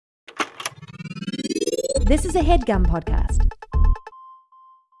This is a HeadGum podcast.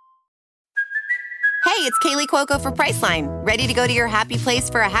 Hey, it's Kaylee Cuoco for Priceline. Ready to go to your happy place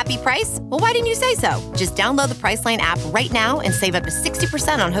for a happy price? Well, why didn't you say so? Just download the Priceline app right now and save up to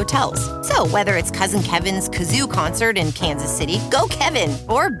 60% on hotels. So whether it's Cousin Kevin's Kazoo Concert in Kansas City, go Kevin,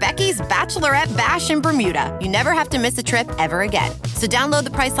 or Becky's Bachelorette Bash in Bermuda, you never have to miss a trip ever again. So download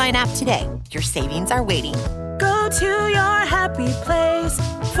the Priceline app today. Your savings are waiting. Go to your happy place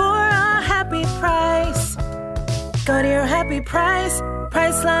for a happy price. Go to your happy price,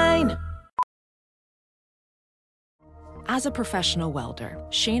 Priceline. As a professional welder,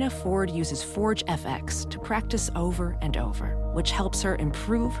 Shayna Ford uses Forge FX to practice over and over, which helps her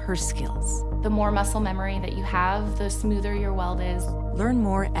improve her skills. The more muscle memory that you have, the smoother your weld is. Learn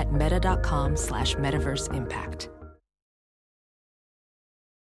more at meta.com/metaverseimpact.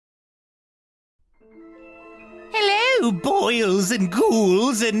 Hello, boils and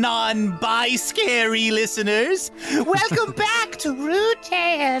ghouls and non-bi-scary listeners. Welcome back to Rude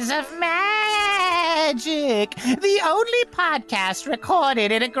Tales of Magic, the only podcast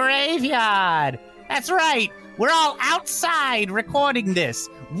recorded in a graveyard. That's right, we're all outside recording this.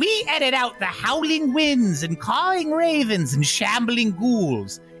 We edit out the howling winds and cawing ravens and shambling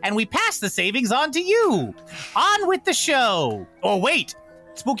ghouls, and we pass the savings on to you. On with the show. Oh, wait,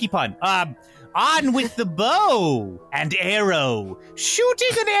 spooky pun. On with the bow and arrow, shooting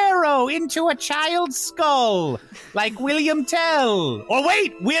an arrow into a child's skull, like William Tell. Or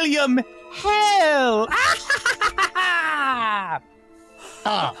wait, William Hell.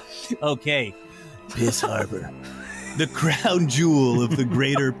 Okay. Piss Harbor, the crown jewel of the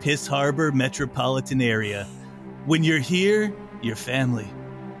greater Piss Harbor metropolitan area. When you're here, you're family.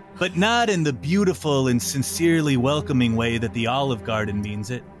 But not in the beautiful and sincerely welcoming way that the Olive Garden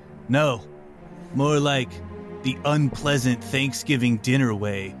means it. No. More like the unpleasant Thanksgiving dinner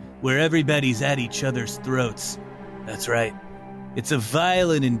way, where everybody's at each other's throats. That's right. It's a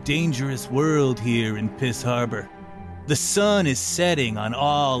violent and dangerous world here in Piss Harbor. The sun is setting on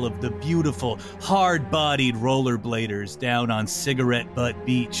all of the beautiful, hard-bodied rollerbladers down on Cigarette Butt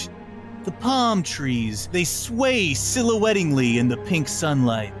Beach. The palm trees, they sway silhouettingly in the pink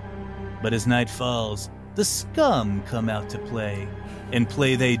sunlight. But as night falls, the scum come out to play. And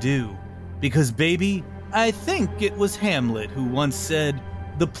play they do. Because, baby, I think it was Hamlet who once said,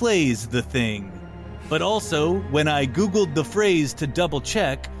 the play's the thing. But also, when I Googled the phrase to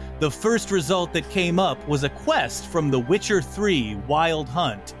double-check, the first result that came up was a quest from The Witcher 3 Wild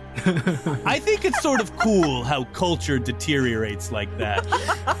Hunt. I think it's sort of cool how culture deteriorates like that.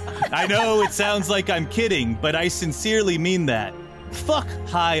 I know it sounds like I'm kidding, but I sincerely mean that. Fuck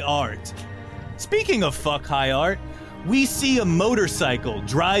high art. Speaking of fuck high art, we see a motorcycle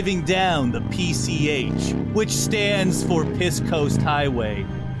driving down the PCH, which stands for Piss Coast Highway.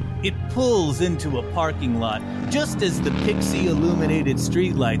 It pulls into a parking lot just as the pixie-illuminated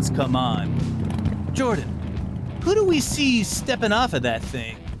streetlights come on. Jordan, who do we see stepping off of that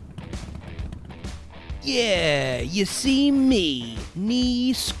thing? Yeah, you see me,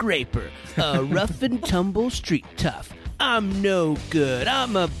 Knee Scraper, a rough and tumble street tough. I'm no good.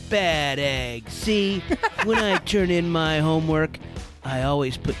 I'm a bad egg. See, when I turn in my homework, I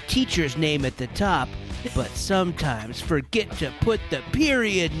always put teacher's name at the top, but sometimes forget to put the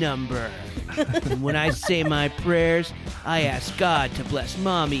period number. And when I say my prayers, I ask God to bless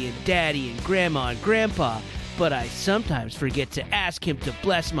mommy and daddy and grandma and grandpa, but I sometimes forget to ask him to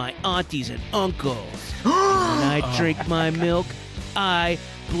bless my aunties and uncles. When I drink my milk, I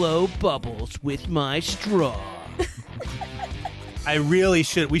blow bubbles with my straw. We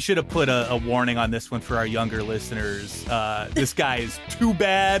should have put a warning on this one for our younger listeners. This guy is too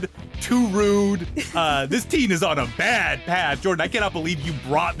bad, too rude. This teen is on a bad path. Jordan, I cannot believe you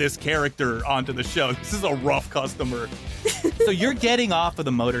brought this character onto the show. This is a rough customer. So you're getting off of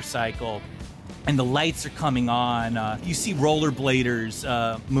the motorcycle, and the lights are coming on. You see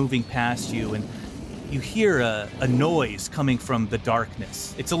rollerbladers moving past you, and you hear a noise coming from the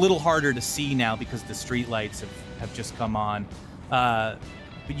darkness. It's a little harder to see now because the streetlights have just come on. But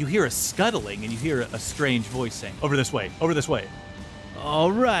you hear a scuttling, and you hear a strange voice saying, "Over this way, over this way." All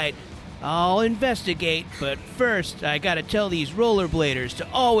right, I'll investigate, but first I gotta tell these rollerbladers to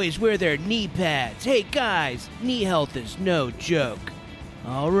always wear their knee pads. Hey guys, knee health is no joke.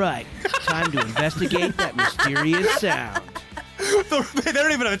 All right, time to investigate that mysterious sound. They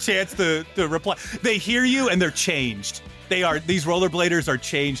don't even have a chance to reply. They hear you, and they're changed. These rollerbladers are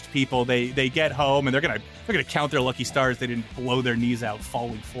changed people. They get home, and they're gonna count their lucky stars they didn't blow their knees out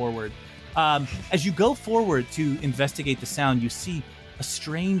falling forward. As you go forward to investigate the sound, you see a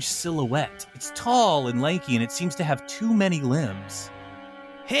strange silhouette. It's tall and lanky, and it seems to have too many limbs.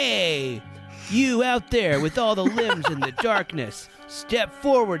 Hey, You out there with all the limbs in the darkness, step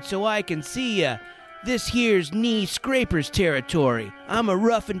forward so I can see ya. This here's Knee Scraper's territory. I'm a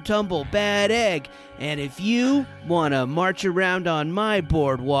rough and tumble bad egg, and if you want to march around on my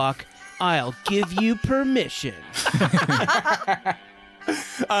boardwalk, I'll give you permission.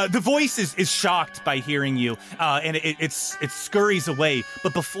 The voice is shocked by hearing you, and it scurries away.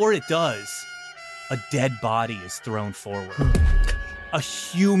 But before it does, a dead body is thrown forward. A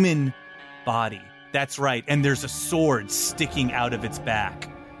human body. That's right. And there's a sword sticking out of its back.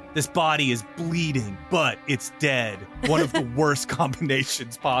 This body is bleeding, but it's dead. One of the worst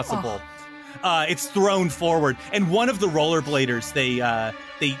combinations possible. It's thrown forward, and one of the rollerbladers,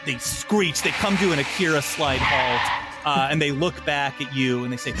 they screech. They come to an Akira slide halt, and they look back at you,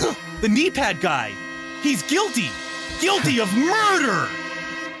 and they say, "The knee pad guy! He's guilty! Guilty of murder!"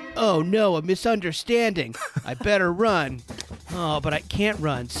 Oh no, a misunderstanding. I better run. Oh, but I can't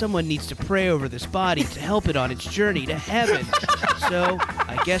run. Someone needs to pray over this body to help it on its journey to heaven. So,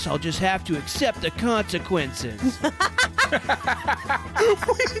 I guess I'll just have to accept the consequences.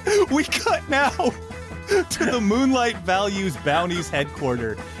 we cut now to the Moonlight Values Bounties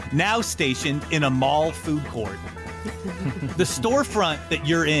headquarters, now stationed in a mall food court. The storefront that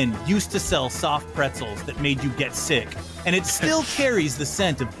you're in used to sell soft pretzels that made you get sick, and it still carries the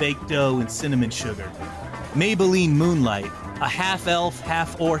scent of baked dough and cinnamon sugar. Maybelline Moonlight, a half-elf,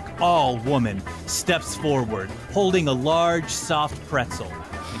 half-orc, all-woman, steps forward, holding a large, soft pretzel,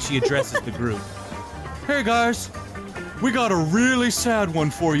 and she addresses the group. Hey guys, we got a really sad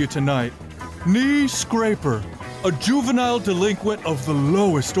one for you tonight. Knee Scraper, a juvenile delinquent of the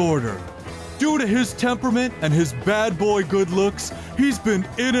lowest order. Due to his temperament and his bad boy good looks, he's been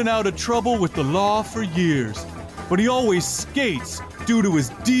in and out of trouble with the law for years. But he always skates due to his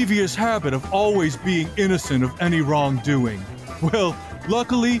devious habit of always being innocent of any wrongdoing. Well,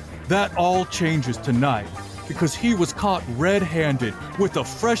 luckily, that all changes tonight, because he was caught red-handed with a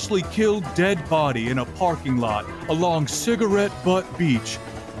freshly killed dead body in a parking lot along Cigarette Butt Beach.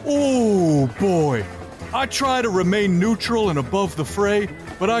 Oh boy, I try to remain neutral and above the fray,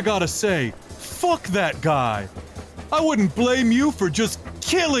 but I gotta say, fuck that guy. I wouldn't blame you for just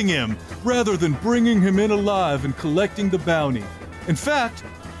killing him rather than bringing him in alive and collecting the bounty. In fact,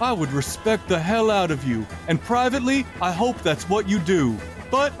 I would respect the hell out of you, and privately, I hope that's what you do.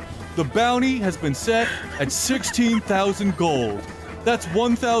 But the bounty has been set at 16,000 gold. That's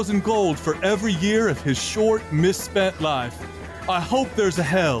 1,000 gold for every year of his short, misspent life. I hope there's a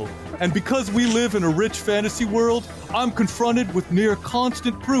hell, and because we live in a rich fantasy world, I'm confronted with near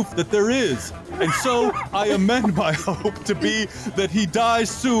constant proof that there is. And so, I amend my hope to be that he dies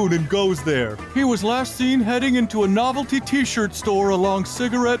soon and goes there. He was last seen heading into a novelty t-shirt store along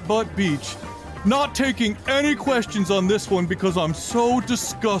Cigarette Butt Beach. Not taking any questions on this one because I'm so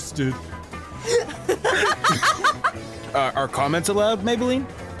disgusted. Are comments allowed, Maybelline?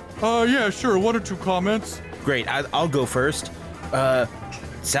 Yeah, sure. 1 or 2 comments. Great, I'll go first.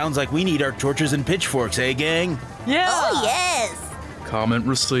 Sounds like we need our torches and pitchforks, eh, gang? Yeah. Oh, yes. Comment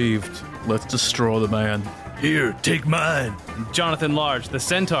received. Let's destroy the man. Here, take mine. Jonathan Large, the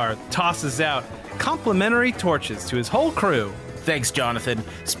centaur, tosses out complimentary torches to his whole crew. Thanks, Jonathan.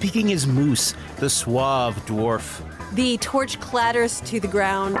 Speaking is Moose, the suave dwarf. The torch clatters to the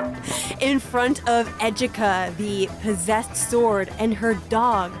ground in front of Edgica, the possessed sword, and her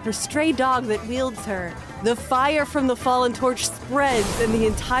dog, her stray dog that wields her. The fire from the fallen torch spreads, and the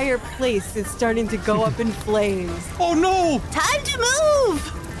entire place is starting to go up in flames. Oh no! Time to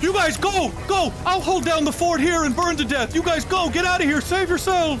move! You guys go! Go! I'll hold down the fort here and burn to death. You guys go! Get out of here! Save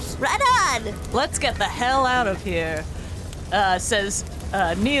yourselves! Right on! Let's get the hell out of here, says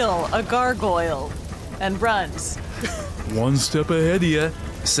Neil, a gargoyle, and runs. One step ahead of you,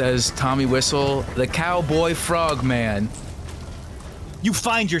 Says Tommy Whistle, the cowboy frogman. You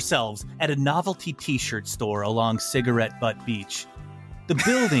find yourselves at a novelty t-shirt store along Cigarette Butt Beach. The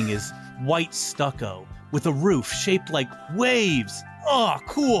building is white stucco with a roof shaped like waves. Oh,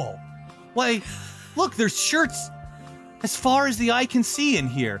 cool. Why, look, there's shirts as far as the eye can see in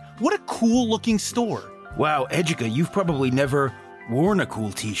here. What a cool looking store. Wow, Edgica, you've probably never worn a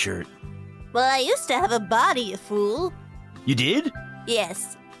cool t-shirt. Well, I used to have a body, you fool. You did?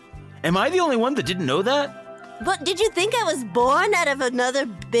 Yes. Am I the only one that didn't know that? But did you think I was born out of another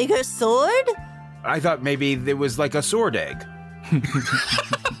bigger sword? I thought maybe there was like a sword egg.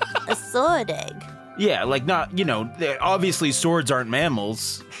 A sword egg? Yeah, like not, obviously swords aren't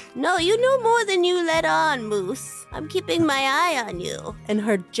mammals. No, you know more than you let on, Moose. I'm keeping my eye on you. And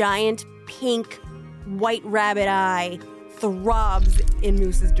her giant pink white rabbit eye throbs in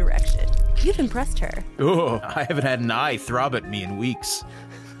Moose's direction. You've impressed her. Oh, I haven't had an eye throb at me in weeks.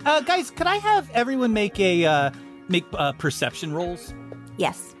 Guys, could I have everyone make perception rolls?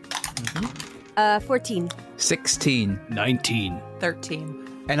 Yes. 14. 16. 19.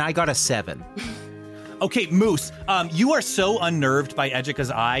 13. And I got a 7. Okay, Moose, you are so unnerved by Edgica's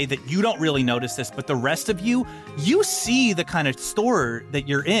eye that you don't really notice this, but the rest of you see the kind of store that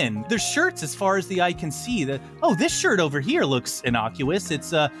you're in. There's shirts as far as the eye can see. This shirt over here looks innocuous.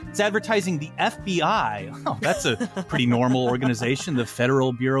 It's advertising the FBI. Oh, that's a pretty normal organization, the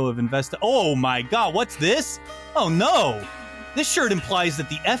Federal Bureau of Investigation. Oh my God, what's this? Oh no. This shirt implies that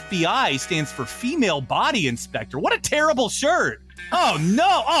the FBI stands for Female Body Inspector. What a terrible shirt. Oh,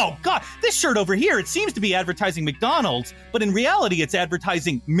 no. Oh, God. This shirt over here, it seems to be advertising McDonald's, but in reality, it's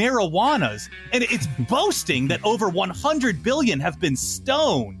advertising marijuanas. And it's boasting that over 100 billion have been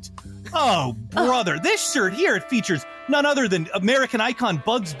stoned. Oh, brother. This shirt here, it features none other than American icon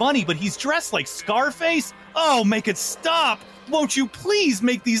Bugs Bunny, but he's dressed like Scarface. Oh, make it stop. Won't you please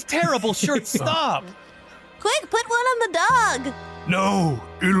make these terrible shirts stop? Quick, put one on the dog. No,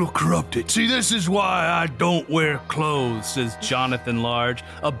 it'll corrupt it. See, this is why I don't wear clothes, says Jonathan Large,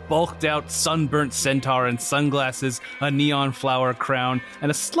 a bulked-out, sunburnt centaur in sunglasses, a neon flower crown, and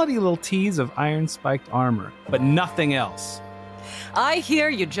a slutty little tease of iron-spiked armor, but nothing else. I hear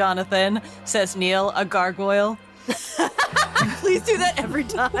you, Jonathan, says Neil, a gargoyle. Please do that every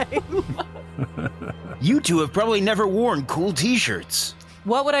time. You two have probably never worn cool t-shirts.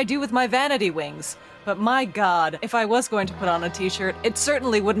 What would I do with my vanity wings? But my God, if I was going to put on a t-shirt, it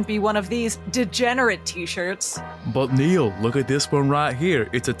certainly wouldn't be one of these degenerate t-shirts. But Neil, look at this one right here.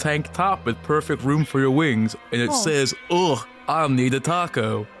 It's a tank top with perfect room for your wings, and it says, "Ugh, I need a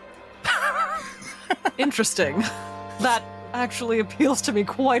taco." Interesting. That actually appeals to me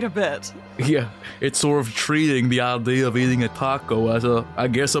quite a bit. Yeah, it's sort of treating the idea of eating a taco as I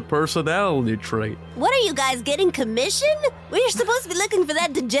guess a personality trait. What are you guys getting commission? We're supposed to be looking for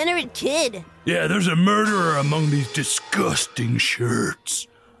that degenerate kid. Yeah, there's a murderer among these disgusting shirts.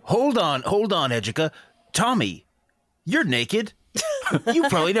 Hold on, Edgica. Tommy, you're naked. You've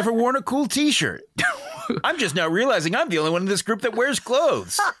probably never worn a cool t-shirt. I'm just now realizing I'm the only one in this group that wears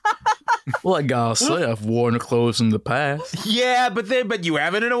clothes. Well, I gotta say, I've worn clothes in the past. Yeah, but you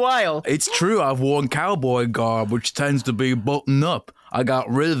haven't in a while. It's true, I've worn cowboy garb, which tends to be buttoned up. I got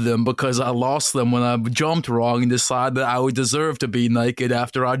rid of them because I lost them when I jumped wrong and decided that I would deserve to be naked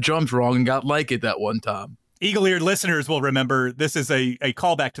after I jumped wrong and got naked that one time. Eagle-eared listeners will remember this is a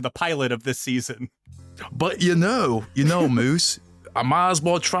callback to the pilot of this season. But you know, Moose, I might as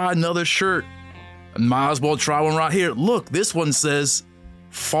well try another shirt. I might as well try one right here. Look, this one says,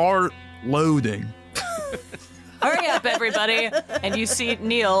 "Fart loading." Hurry up, everybody. And you see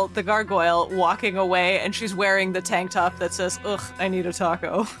Neil, the gargoyle, walking away, and she's wearing the tank top that says, "Ugh, I need a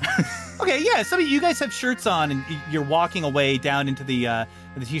taco." Okay, yeah, some of you guys have shirts on, and you're walking away down into the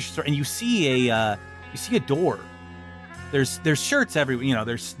t-shirt store, and you see a door. There's shirts everywhere. You know,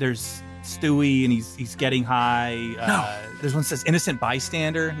 there's Stewie, and he's getting high. There's one that says "Innocent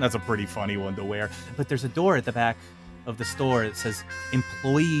Bystander." That's a pretty funny one to wear. But there's a door at the back of the store that says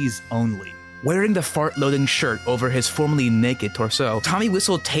 "Employees Only." Wearing the fart-loading shirt over his formerly naked torso, Tommy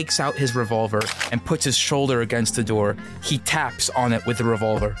Whistle takes out his revolver and puts his shoulder against the door. He taps on it with the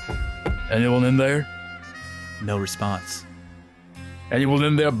revolver. Anyone in there? No response. Anyone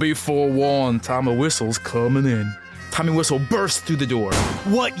in there? Be forewarned, Tommy Whistle's coming in. Tommy Whistle bursts through the door.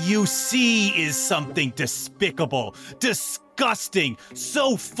 What you see is something despicable, disgusting,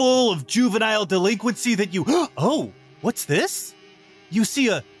 so full of juvenile delinquency that you... Oh, what's this? You see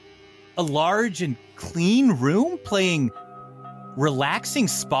a large and clean room playing relaxing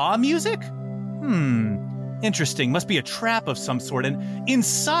spa music? Interesting. Must be a trap of some sort. And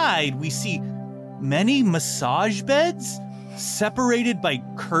inside, we see many massage beds separated by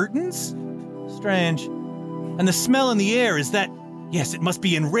curtains? Strange. And the smell in the air is that... Yes, it must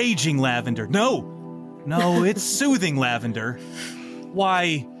be enraging lavender. No, it's soothing lavender.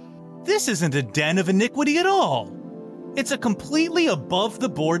 Why, this isn't a den of iniquity at all. It's a completely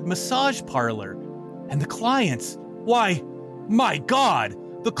above-the-board massage parlor. And the clients, why, my God,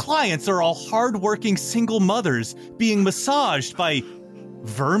 the clients are all hard-working single mothers being massaged by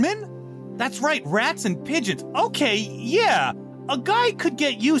vermin? That's right, rats and pigeons. Okay, yeah, a guy could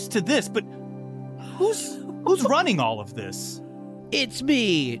get used to this, but who's running all of this? It's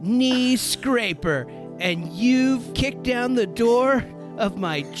me, Knee Scraper, and you've kicked down the door of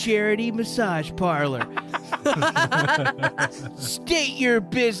my charity massage parlor. State your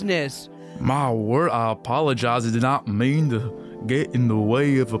business. My word, I apologize. I did not mean to get in the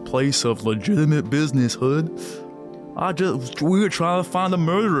way of a place of legitimate business, Hood. We were trying to find a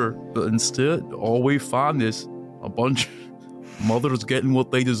murderer, but instead, all we find is a bunch Mother's getting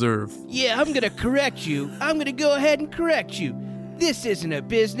what they deserve. Yeah, I'm gonna correct you. I'm gonna go ahead and correct you. This isn't a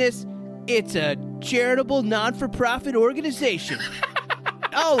business. It's a charitable, non-for-profit organization.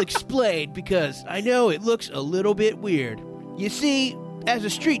 I'll explain because I know it looks a little bit weird. You see, as a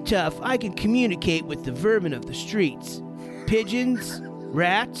street tough, I can communicate with the vermin of the streets. Pigeons,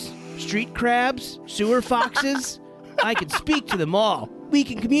 rats, street crabs, sewer foxes. I can speak to them all. We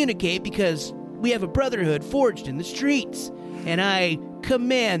can communicate because we have a brotherhood forged in the streets. And I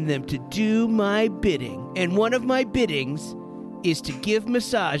command them to do my bidding. And one of my biddings is to give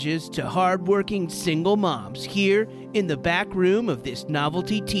massages to hardworking single moms here in the back room of this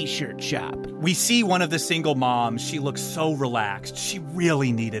novelty t-shirt shop. We see one of the single moms. She looks so relaxed. She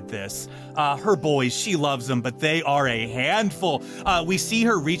really needed this. Her boys, she loves them, but they are a handful. We see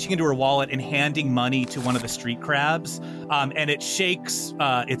her reaching into her wallet and handing money to one of the street crabs, and it shakes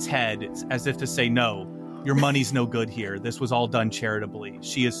its head as if to say, no, your money's no good here. This was all done charitably.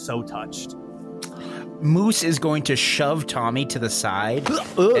 She is so touched. Moose is going to shove Tommy to the side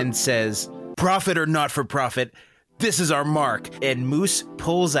and says, "Profit or not for profit, this is our mark." And Moose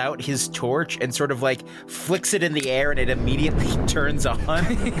pulls out his torch and sort of like flicks it in the air and it immediately turns on.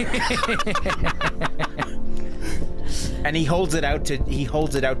 And he holds it out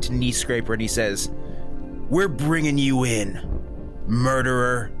to Knee Scraper and he says, "We're bringing you in,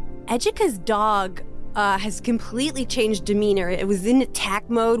 murderer." Edgica's dog has completely changed demeanor. It was in attack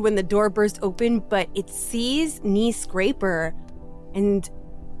mode when the door burst open, but it sees Knee Scraper and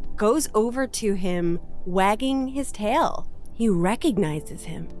goes over to him, wagging his tail. He recognizes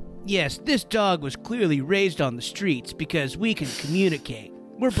him. Yes, this dog was clearly raised on the streets because we can communicate.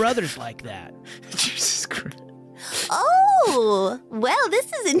 We're brothers like that. Jesus Christ. Oh, well,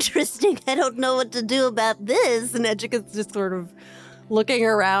 this is interesting. I don't know what to do about this. And Edgica's just sort of looking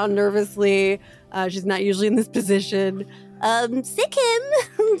around nervously. She's not usually in this position. Sick him.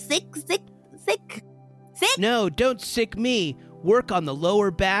 Sick. No, don't sick me. Work on the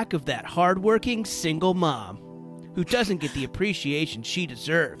lower back of that hardworking single mom who doesn't get the appreciation she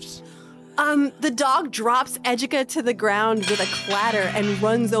deserves. The dog drops Edgica to the ground with a clatter and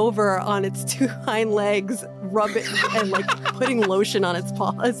runs over on its two hind legs, rubbing and like putting lotion on its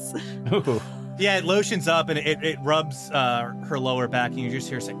paws. Ooh. Yeah, it lotions up and it rubs her lower back, and you just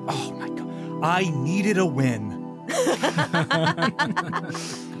hear her say, "Oh my God, I needed a win."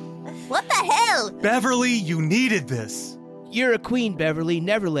 What the hell? Beverly, you needed this. You're a queen, Beverly.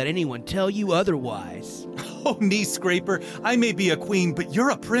 Never let anyone tell you otherwise. Oh, Knee Scraper, I may be a queen, but you're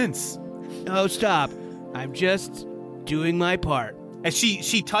a prince. Oh, stop. I'm just doing my part. As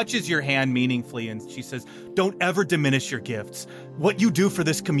she touches your hand meaningfully and she says, "Don't ever diminish your gifts. What you do for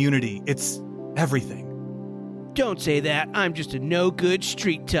this community, it's everything." Don't say that. I'm just a no-good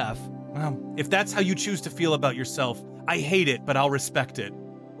street tough. Well, if that's how you choose to feel about yourself, I hate it, but I'll respect it.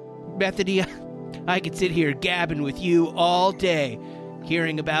 Bethany, I could sit here gabbing with you all day,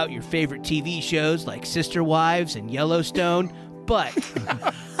 hearing about your favorite TV shows like Sister Wives and Yellowstone, but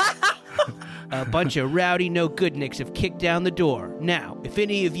a bunch of rowdy no-goodniks have kicked down the door. Now, if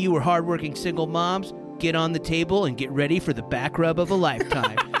any of you are hardworking single moms, get on the table and get ready for the back rub of a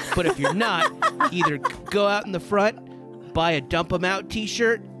lifetime. But if you're not, either go out in the front, buy a Dump 'em Out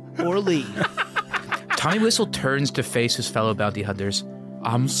t-shirt, or leave. Tommy Whistle turns to face his fellow bounty hunters.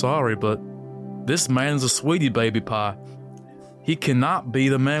 I'm sorry, but this man's a sweetie baby pie. He cannot be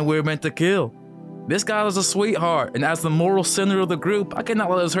the man we're meant to kill. This guy is a sweetheart, and as the moral center of the group, I cannot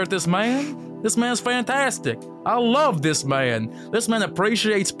let us hurt this man. This man's fantastic. I love this man. This man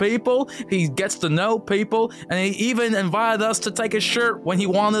appreciates people, he gets to know people, and he even invited us to take his shirt when he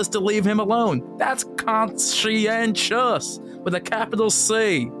wanted us to leave him alone. That's conscientious, with a capital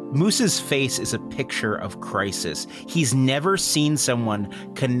C. Moose's face is a picture of crisis. He's never seen someone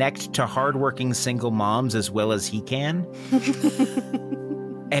connect to hardworking single moms as well as he can.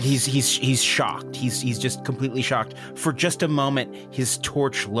 And he's shocked. He's just completely shocked. For just a moment, his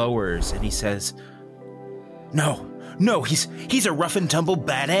torch lowers and he says, No, he's a rough and tumble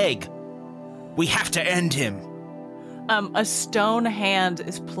bad egg. We have to end him. A stone hand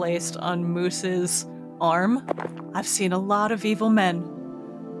is placed on Moose's arm. I've seen a lot of evil men,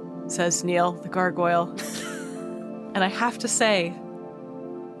 says Neil, the gargoyle. And I have to say,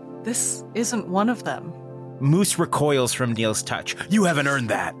 this isn't one of them. Moose recoils from Neil's touch. You haven't earned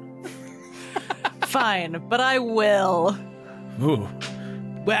that. Fine, but I will. Ooh.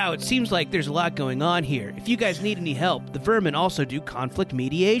 Wow, it seems like there's a lot going on here. If you guys need any help, the vermin also do conflict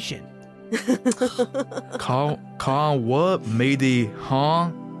mediation. Call what?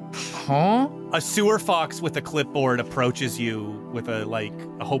 Huh? A sewer fox with a clipboard approaches you with a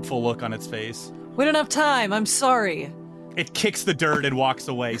hopeful look on its face. We don't have time, I'm sorry. It kicks the dirt and walks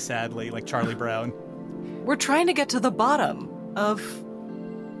away sadly, like Charlie Brown. We're trying to get to the bottom of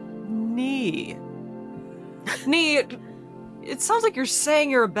Nee. Nee, it sounds like you're saying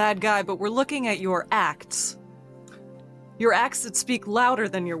you're a bad guy, but we're looking at your acts. Your acts that speak louder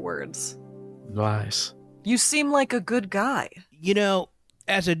than your words. Lies. You seem like a good guy. You know,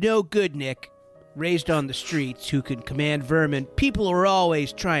 as a no-good Nick, raised on the streets who can command vermin, people are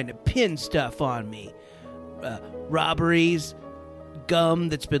always trying to pin stuff on me. Robberies, gum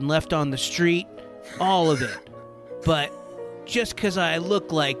that's been left on the street, all of it. But just because I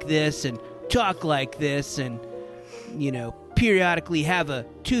look like this and talk like this and, periodically have a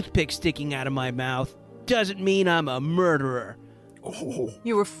toothpick sticking out of my mouth doesn't mean I'm a murderer. Oh.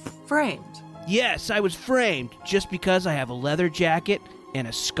 You were framed. Yes, I was framed just because I have a leather jacket and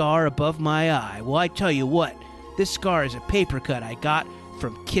a scar above my eye. Well, I tell you what, this scar is a paper cut I got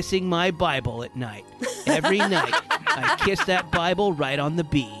from kissing my Bible at night. Every night, I kiss that Bible right on the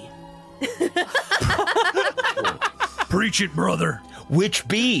bee. Preach it, brother. Which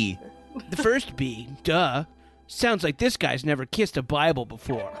bee? The first bee, duh. Sounds like this guy's never kissed a Bible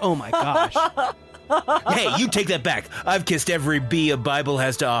before. Oh my gosh. Hey, you take that back. I've kissed every bee a Bible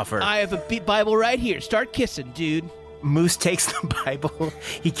has to offer. I have a Bible right here. Start kissing, dude. Moose takes the Bible,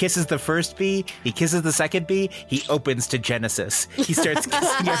 he kisses the first bee, he kisses the second bee, he opens to Genesis. He starts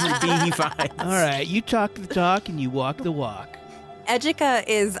kissing every bee he finds. All right, you talk the talk and you walk the walk. Edgica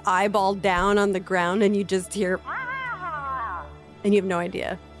is eyeballed down on the ground and you just hear... And you have no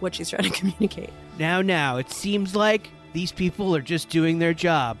idea what she's trying to communicate. Now, it seems like these people are just doing their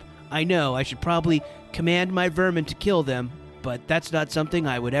job. I know, I should probably command my vermin to kill them, but that's not something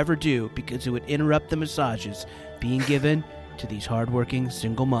I would ever do because it would interrupt the massages being given to these hardworking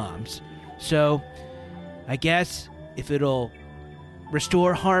single moms. So, I guess if it'll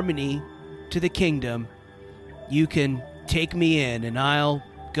restore harmony to the kingdom, you can take me in and I'll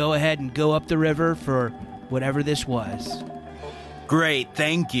go ahead and go up the river for whatever this was. Great,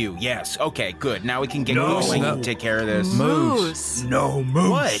 thank you. Yes, okay, good. Now we can get going and take care of this. Moose. No, Moose.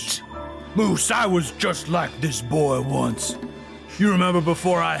 What? Moose, I was just like this boy once. You remember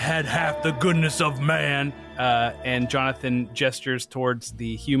before I had half the goodness of man? And Jonathan gestures towards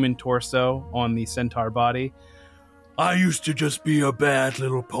the human torso on the centaur body. I used to just be a bad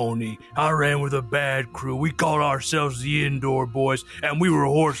little pony. I ran with a bad crew. We called ourselves the Indoor Boys, and we were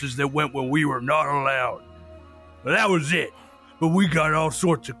horses that went when we were not allowed. But that was it. But we got all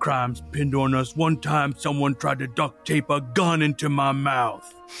sorts of crimes pinned on us. One time, someone tried to duct tape a gun into my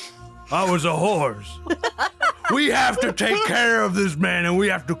mouth. I was a horse. We have to take care of this man, and we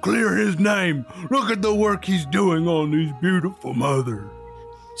have to clear his name. Look at the work he's doing on these beautiful mothers.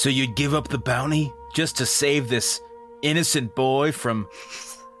 So you'd give up the bounty just to save this innocent boy from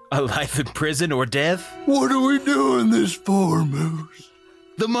a life in prison or death? What are we doing this for, Moose?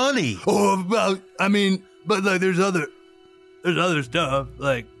 The money. But like there's other stuff.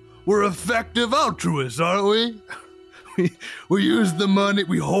 Like, we're effective altruists, aren't we? We use the money,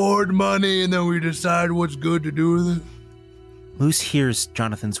 we hoard money, and then we decide what's good to do with it. Moose hears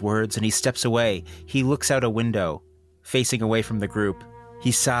Jonathan's words, and he steps away. He looks out a window, facing away from the group.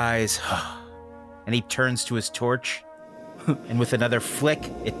 He sighs, and he turns to his torch, and with another flick,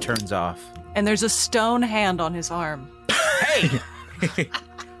 it turns off. And there's a stone hand on his arm. Hey!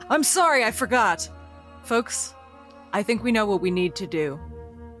 I'm sorry, I forgot. Folks, I think we know what we need to do.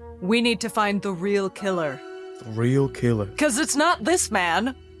 We need to find the real killer. The real killer. Because it's not this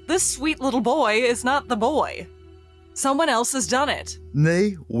man. This sweet little boy is not the boy. Someone else has done it.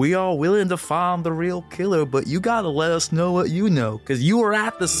 Nay, we are willing to find the real killer, but you gotta let us know what you know, because you were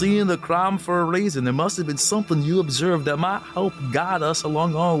at the scene of the crime for a reason. There must have been something you observed that might help guide us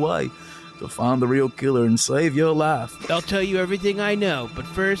along our way to find the real killer and save your life. I'll tell you everything I know, but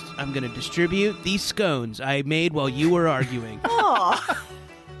first, I'm gonna distribute these scones I made while you were arguing. Aww.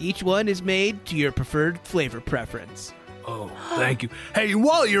 Each one is made to your preferred flavor preference. Oh, thank you. Hey,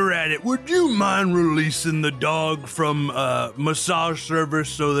 while you're at it, would you mind releasing the dog from massage service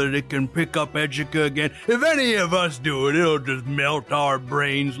so that it can pick up Edgica again? If any of us do it, it'll just melt our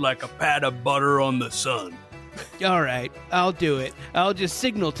brains like a pat of butter on the sun. All right, I'll do it. I'll just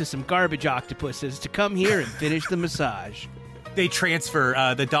signal to some garbage octopuses to come here and finish the massage. They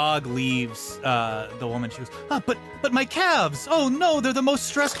transfer. The dog leaves the woman. She goes, but my calves. Oh no, they're the most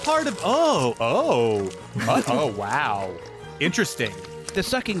stressed part of. Oh, wow. Interesting. The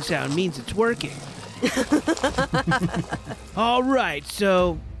sucking sound means it's working. All right,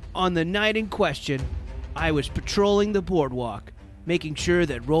 so on the night in question, I was patrolling the boardwalk, making sure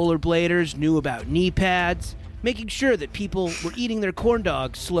that rollerbladers knew about knee pads, making sure that people were eating their corn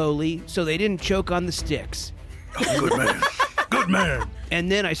dogs slowly so they didn't choke on the sticks. Oh, good man. Good man.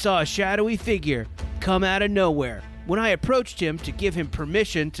 And then I saw a shadowy figure come out of nowhere. When I approached him to give him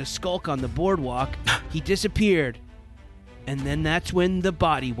permission to skulk on the boardwalk, he disappeared. And then that's when the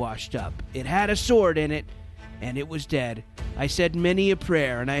body washed up. It had a sword in it, and it was dead. I said many a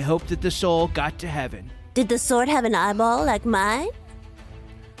prayer, and I hoped that the soul got to heaven. Did the sword have an eyeball like mine?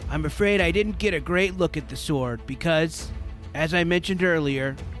 I'm afraid I didn't get a great look at the sword because, as I mentioned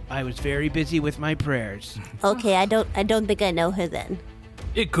earlier, I was very busy with my prayers. Okay, I don't think I know her then.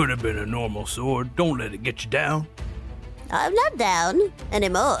 It could have been a normal sword. Don't let it get you down. I'm not down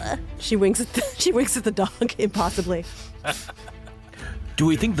anymore. She winks at the dog, impossibly. Do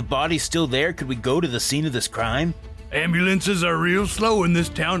we think the body's still there? Could we go to the scene of this crime? Ambulances are real slow in this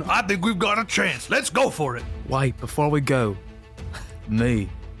town. I think we've got a chance. Let's go for it. Wait, before we go. Nee,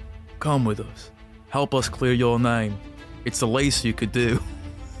 come with us. Help us clear your name. It's the least you could do.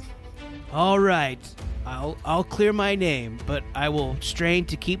 All right, I'll clear my name, but I will strain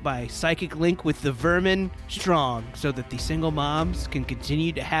to keep my psychic link with the vermin strong so that the single moms can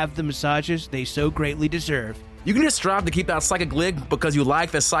continue to have the massages they so greatly deserve. You can just strive to keep that psychic link because you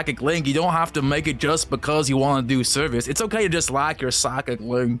like the psychic link. You don't have to make it just because you want to do service. It's okay to just like your psychic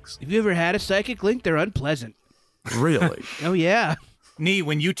links. Have you ever had a psychic link? They're unpleasant. Really? Oh, yeah. Nee,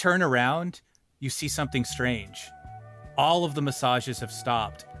 when you turn around, you see something strange. All of the massages have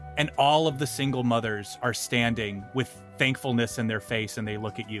stopped, and all of the single mothers are standing with thankfulness in their face, and they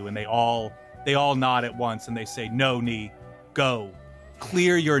look at you, and they all nod at once, and they say, "No, Nee, go.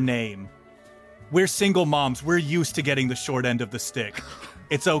 Clear your name. We're single moms. We're used to getting the short end of the stick.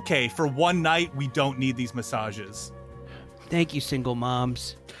 It's okay. For one night, we don't need these massages." Thank you, single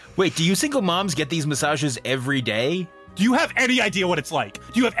moms. Wait, do you single moms get these massages every day? Do you have any idea what it's like?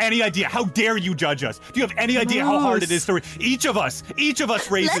 Do you have any idea? How dare you judge us? Do you have any idea how hard it is to... Each of us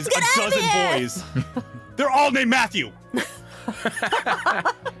raises a dozen boys. They're all named Matthew.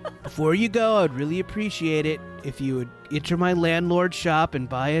 Before you go, I'd really appreciate it if you would enter my landlord's shop and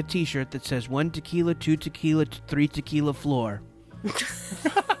buy a t-shirt that says 1 tequila, 2 tequila, 3 tequila floor. It's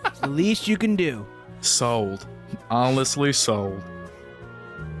the least you can do. Sold. Honestly sold.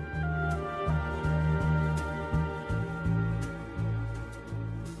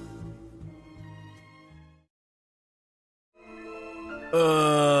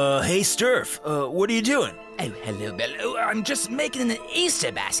 Hey, Sturf, what are you doing? Oh, hello, Bello. I'm just making an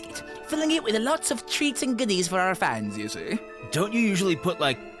Easter basket, filling it with lots of treats and goodies for our fans, you see. Don't you usually put,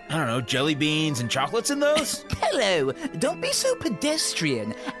 jelly beans and chocolates in those? Bello, don't be so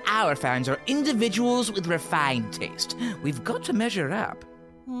pedestrian. Our fans are individuals with refined taste. We've got to measure up.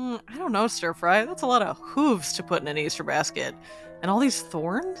 I don't know, Stir Fry. That's a lot of hooves to put in an Easter basket. And all these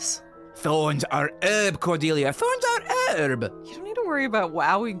thorns? Thorns are herb, Cordelia. Thorns are herb. You don't need to worry about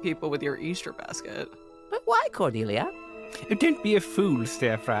wowing people with your Easter basket. But why, Cordelia? Don't be a fool,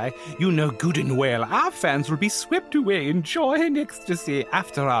 Stir Fry. You know good and well our fans will be swept away in joy and ecstasy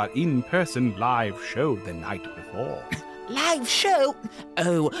after our in-person live show the night before. Live show?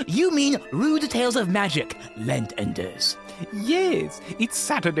 Oh, you mean Rude Tales of Magic, Lent Enders. Yes, it's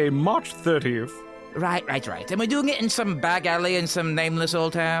Saturday, March 30th. Right. And we're doing it in some back alley in some nameless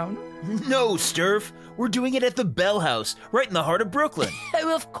old town? No, Sturf. We're doing it at the Bell House, right in the heart of Brooklyn.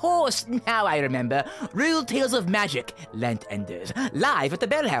 Oh, of course. Now I remember. Real Tales of Magic, Lent Enders. Live at the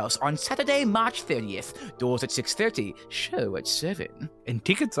Bell House on Saturday, March 30th. Doors at 6:30. Show at 7. And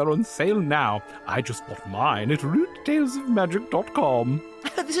tickets are on sale now. I just bought mine at roottales.magic.com.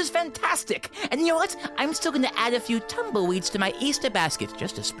 This is fantastic. And you know what? I'm still going to add a few tumbleweeds to my Easter basket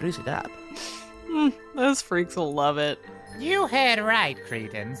just to spruce it up. Those freaks will love it. You heard right,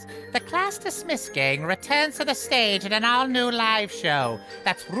 Cretans. The Class Dismissed gang returns to the stage in an all-new live show.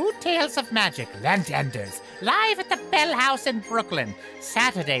 That's Rude Tales of Magic, Lent Enders, live at the Bell House in Brooklyn,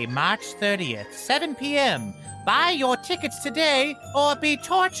 Saturday, March 30th, 7 p.m. Buy your tickets today or be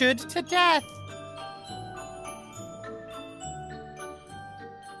tortured to death.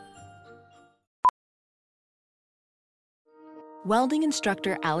 Welding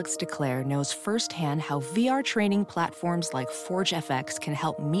instructor Alex DeClaire knows firsthand how VR training platforms like ForgeFX can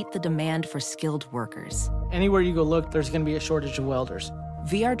help meet the demand for skilled workers. Anywhere you go look, there's going to be a shortage of welders.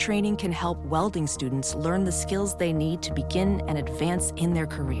 VR training can help welding students learn the skills they need to begin and advance in their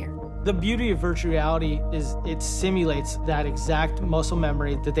career. The beauty of virtual reality is it simulates that exact muscle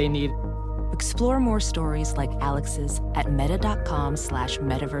memory that they need. Explore more stories like Alex's at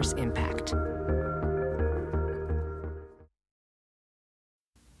meta.com/metaverseimpact.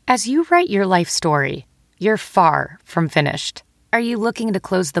 As you write your life story, you're far from finished. Are you looking to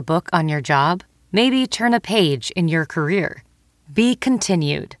close the book on your job? Maybe turn a page in your career? Be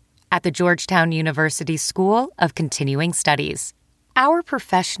continued at the Georgetown University School of Continuing Studies. Our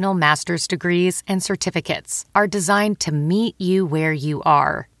professional master's degrees and certificates are designed to meet you where you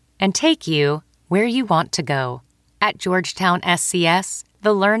are and take you where you want to go. At Georgetown SCS,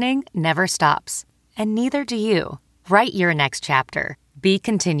 the learning never stops, and neither do you. Write your next chapter. Be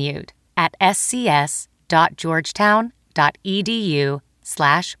continued at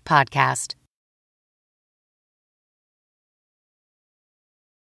scs.georgetown.edu/podcast.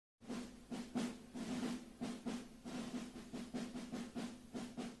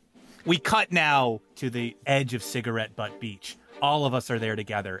 We cut now to the edge of Cigarette Butt Beach. All of us are there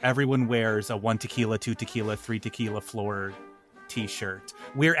together. Everyone wears a 1 tequila, 2 tequila, 3 tequila floor t-shirt.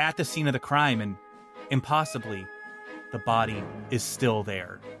 We're at the scene of the crime, and impossibly, the body is still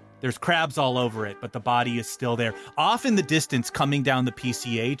there. There's crabs all over it, but the body is still there. Off in the distance, coming down the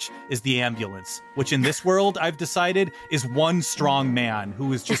PCH, is the ambulance, which in this world, I've decided, is one strong man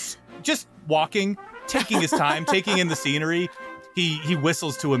who is just walking, taking his time, taking in the scenery. He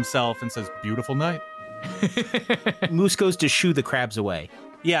whistles to himself and says, "Beautiful night." Moose goes to shoo the crabs away.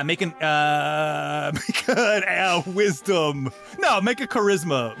 Yeah, make a wisdom. No, make a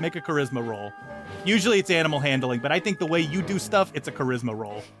charisma roll. Usually it's animal handling, but I think the way you do stuff, it's a charisma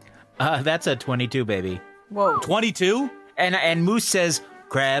roll. That's a 22, baby. Whoa. 22? And Moose says,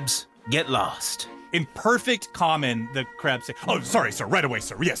 "Crabs, get lost." In perfect common, the crabs say, "Oh, sorry, sir. Right away,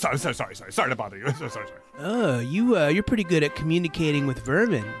 sir. Yes, sorry to bother you. Sorry. Oh, you're pretty good at communicating with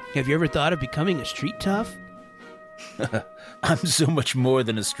vermin. Have you ever thought of becoming a street tough? I'm so much more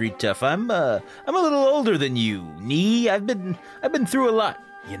than a street tough. I'm a little older than you, Nee. I've been through a lot,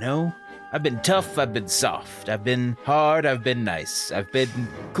 you know. I've been tough, I've been soft, I've been hard, I've been nice, I've been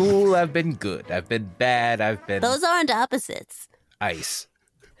cool, I've been good, I've been bad, I've been... Those aren't opposites. Ice.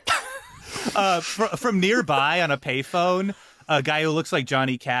 From nearby on a payphone, a guy who looks like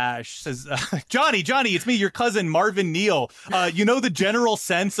Johnny Cash says, Johnny, it's me, your cousin, Marvin Neal. You know the general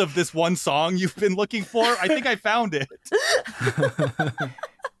sense of this one song you've been looking for? I think I found it.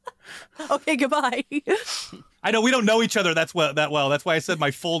 Okay, goodbye. I know we don't know each other that well. That's why I said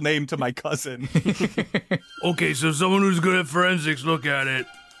my full name to my cousin. Okay, so someone who's good at forensics, look at it.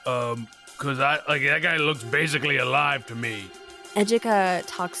 Because that guy looks basically alive to me. Edgica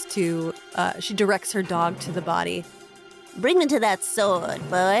talks to, she directs her dog to the body. Bring me to that sword,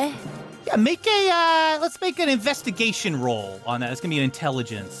 boy. Yeah, let's make an investigation roll on that. It's gonna be an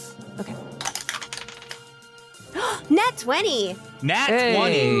intelligence. Okay. Nat 20. Nat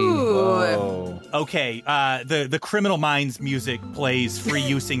 20. Whoa. Okay, the Criminal Minds music plays free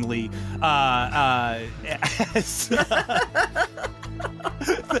usingly. I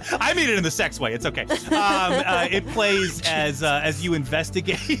mean it in the sex way. It's okay. It plays as you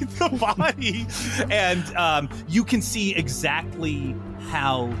investigate the body, and you can see exactly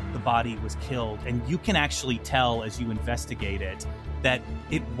how the body was killed, and you can actually tell as you investigate it that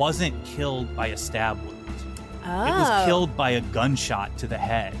it wasn't killed by a stab wound. Oh. It was killed by a gunshot to the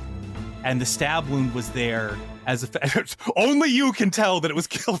head, and the stab wound was there as only you can tell that it was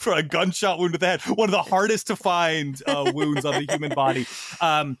killed for a gunshot wound to the head. One of the hardest to find wounds on the human body.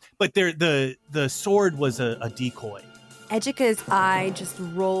 But the sword was a decoy. Edgica's eye just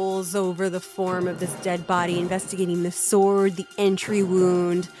rolls over the form of this dead body, investigating the sword, the entry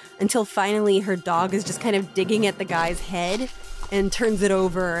wound, until finally her dog is just kind of digging at the guy's head and turns it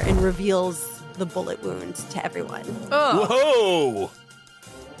over and reveals the bullet wound to everyone. Oh. Whoa!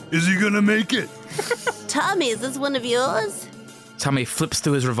 Is he gonna make it? Tommy, is this one of yours? Tommy flips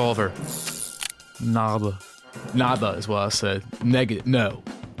through his revolver. Nada is what I said. Negative. No.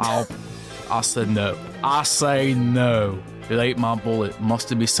 I said no. I say no. It ain't my bullet.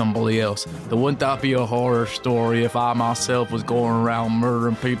 Must be somebody else. Wouldn't that be a horror story if I myself was going around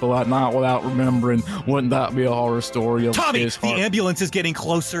murdering people at night without remembering? Wouldn't that be a horror story of Tommy, his heart? The ambulance is getting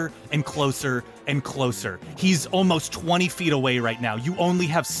closer and closer and closer. He's almost 20 feet away right now. You only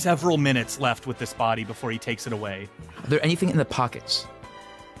have several minutes left with this body before he takes it away. Are there anything in the pockets?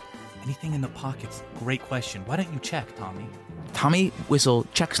 Anything in the pockets? Great question. Why don't you check, Tommy? Tommy Whistle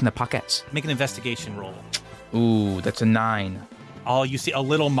checks in the pockets. Make an investigation roll. Ooh, that's a 9. Oh, you see a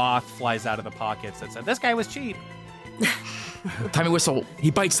little moth flies out of the pockets that said, "This guy was cheap." Tommy Whistle, he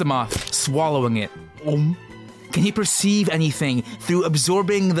bites the moth, swallowing it. Can he perceive anything through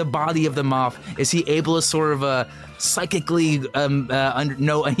absorbing the body of the moth? Is he able to sort of psychically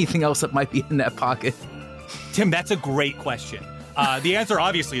know anything else that might be in that pocket? Tim, that's a great question. The answer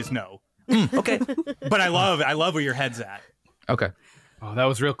obviously is no. Okay. But I love where your head's at. Okay. Oh, that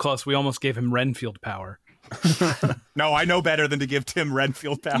was real close. We almost gave him Renfield power. No, I know better than to give Tim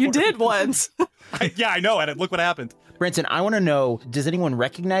Renfield power. You did once. I know, and look what happened. Branson, I want to know, does anyone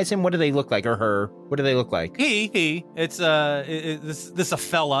recognize him? What do they look like, or her? What do they look like? He. It's this a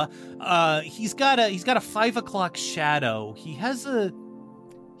fella. He's got a 5 o'clock shadow. He has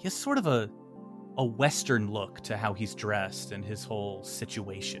sort of a Western look to how he's dressed and his whole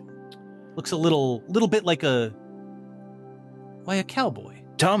situation. Looks a little bit like a cowboy.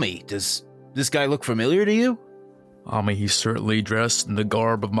 Tommy, does this guy look familiar to you? I mean, he's certainly dressed in the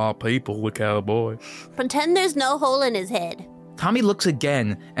garb of my people, the cowboy. Pretend there's no hole in his head. Tommy looks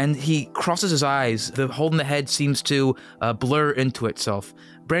again, and he crosses his eyes. The hole in the head seems to blur into itself.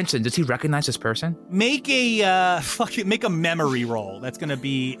 Branson, does he recognize this person? Make a memory roll. That's going to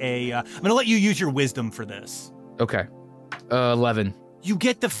be I'm going to let you use your wisdom for this. Okay. 11. You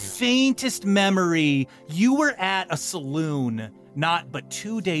get the faintest memory. You were at a saloon not but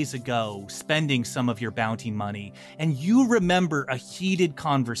 2 days ago, spending some of your bounty money, and you remember a heated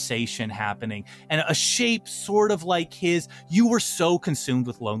conversation happening, and a shape sort of like his. You were so consumed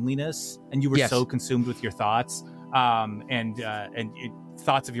with loneliness, and you were so consumed with your thoughts, and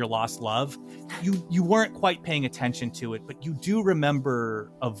thoughts of your lost love. You weren't quite paying attention to it, but you do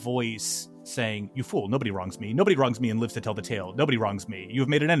remember a voice saying, "You fool, nobody wrongs me. Nobody wrongs me and lives to tell the tale. Nobody wrongs me. You have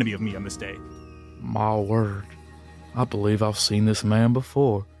made an enemy of me on this day." My word. I believe I've seen this man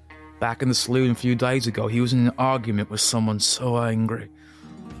before. Back in the saloon a few days ago, he was in an argument with someone so angry,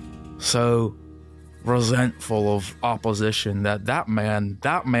 so resentful of opposition that man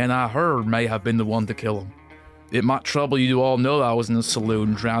I heard may have been the one to kill him. It might trouble you to all know that I was in the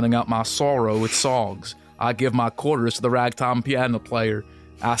saloon drowning out my sorrow with songs. I give my quarters to the ragtime piano player,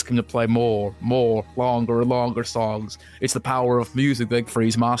 ask him to play more, longer songs. It's the power of music that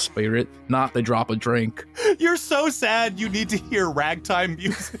frees my spirit, not the drop of drink. You're so sad you need to hear ragtime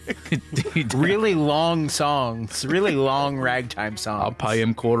music. Really long songs, really long ragtime songs. I'll pay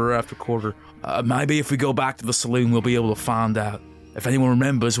him quarter after quarter. Maybe if we go back to the saloon, we'll be able to find out. If anyone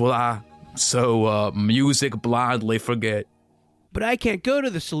remembers what I music blindly forget. But I can't go to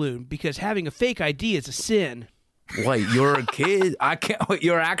the saloon because having a fake ID is a sin. Wait, you're a kid? I can't. Wait,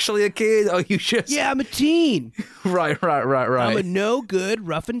 you're actually a kid? Oh, you just... Yeah, I'm a teen. Right. I'm a no-good,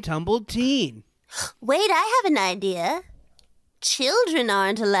 rough-and-tumble teen. Wait, I have an idea. Children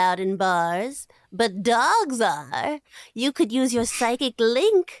aren't allowed in bars, but dogs are. You could use your psychic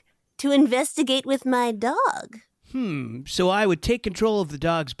link to investigate with my dog. So I would take control of the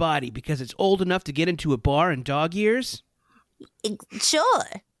dog's body because it's old enough to get into a bar in dog years? Sure.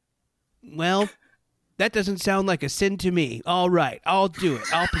 Well... that doesn't sound like a sin to me. All right, I'll do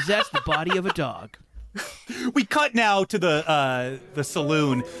it. I'll possess the body of a dog. We cut now to the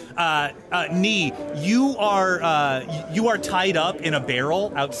saloon. Nee, you are tied up in a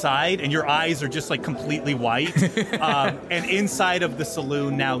barrel outside, and your eyes are just like completely white. And inside of the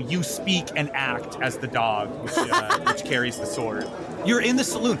saloon now, you speak and act as the dog, which carries the sword. You're in the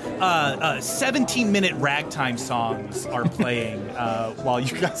saloon. 17-minute ragtime songs are playing while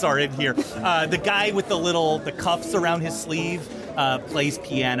you guys are in here. The guy with the cuffs around his sleeve plays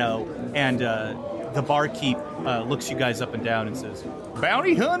piano, and the barkeep looks you guys up and down and says,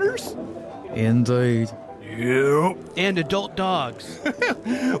 "Bounty hunters?" Indeed. Yep. And adult dogs.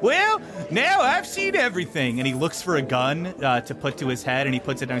 Well, now I've seen everything. And he looks for a gun to put to his head, and he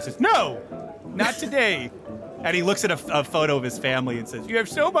puts it down and says, "No, not today." And he looks at a photo of his family and says, "You have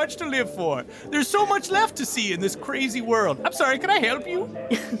so much to live for. There's so much left to see in this crazy world. I'm sorry, can I help you?"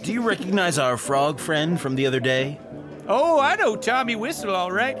 Do you recognize our frog friend from the other day? "Oh, I know Tommy Whistle,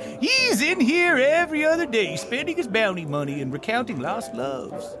 all right. He's in here every other day, spending his bounty money and recounting lost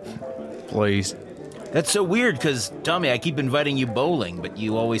loves." Please. That's so weird, because, Tommy, I keep inviting you bowling, but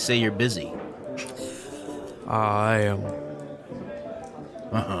you always say you're busy. I am.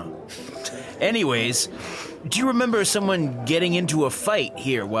 Anyways, do you remember someone getting into a fight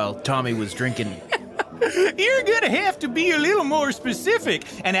here while Tommy was drinking? You're gonna have to be a little more specific.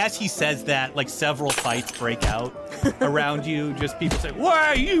 And as he says that, like several fights break out around you. Just people say,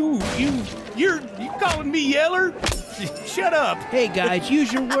 "Why you calling me Yeller? Shut up." Hey guys,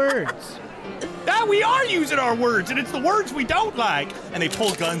 use your words. We are using our words, and it's the words we don't like. And they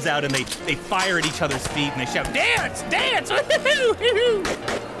pull guns out and they fire at each other's feet and they shout, "Dance, dance!"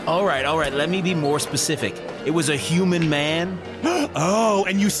 All right, let me be more specific. It was a human man? Oh,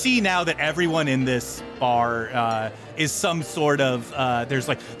 and you see now that everyone in this bar is some sort of,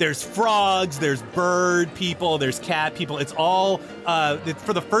 there's frogs, there's bird people, there's cat people. It's all,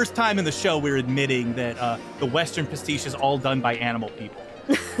 for the first time in the show, we're admitting that the Western pastiche is all done by animal people.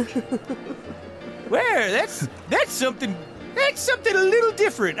 Well, that's something That's something a little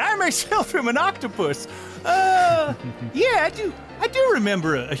different. I myself am an octopus. Yeah, I do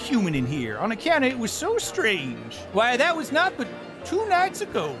remember a human in here. On account of it was so strange. Why, that was not but 2 nights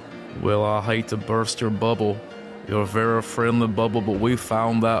ago. Well, I hate to burst your bubble. You're a very friendly bubble, but we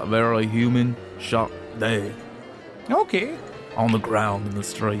found that very human shot dead. Okay. On the ground in the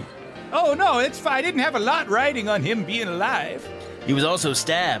street. Oh, no, it's fine. I didn't have a lot riding on him being alive. He was also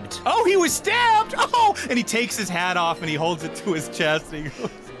stabbed. Oh, he was stabbed? Oh! And he takes his hat off and he holds it to his chest and he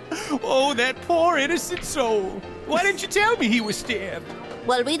goes, oh, that poor innocent soul. Why didn't you tell me he was stabbed?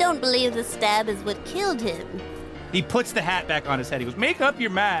 Well, we don't believe the stab is what killed him. He puts the hat back on his head. He goes, make up your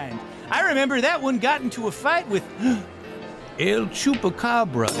mind. I remember that one got into a fight with El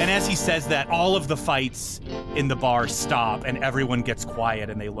Chupacabra. And as he says that, all of the fights in the bar stop and everyone gets quiet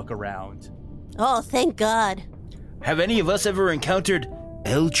and they look around. Oh, thank God. Have any of us ever encountered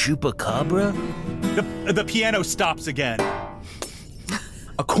El Chupacabra? The piano stops again.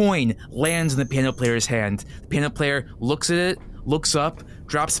 A coin lands in the piano player's hand. The piano player looks at it, looks up,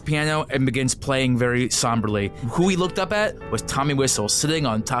 drops the piano, and begins playing very somberly. Who he looked up at was Tommy Whistle, sitting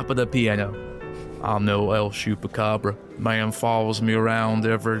on top of the piano. I know El Chupacabra. Man follows me around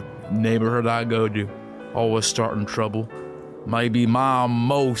every neighborhood I go to, always starting trouble. Maybe my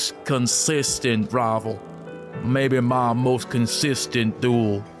most consistent rival. Maybe my most consistent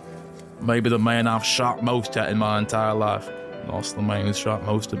duel. Maybe the man I've shot most at in my entire life. Also the man who shot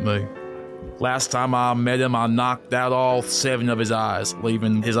most at me. Last time I met him, I knocked out all 7 of his eyes,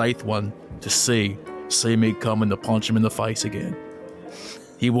 leaving his 8th one to see me coming to punch him in the face again.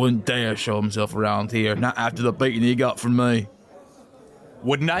 He wouldn't dare show himself around here, not after the beating he got from me.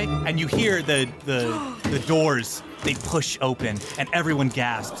 Wouldn't I? And you hear the doors, they push open, and everyone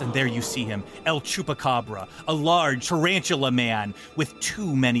gasps, and there you see him, El Chupacabra, a large tarantula man with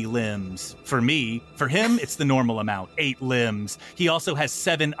too many limbs. For him, it's the normal amount, 8 limbs. He also has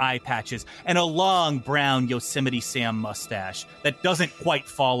 7 eye patches and a long brown Yosemite Sam mustache that doesn't quite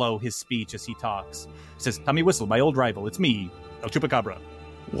follow his speech as he talks. He says, Tommy Whistle, my old rival, it's me, El Chupacabra.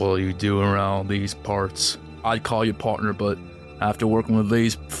 What are you doing around these parts? I'd call you partner, but after working with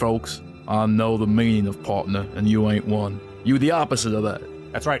these folks, I know the meaning of partner, and you ain't one. You the opposite of that.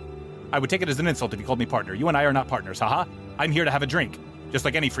 That's right. I would take it as an insult if you called me partner. You and I are not partners, haha. I'm here to have a drink, just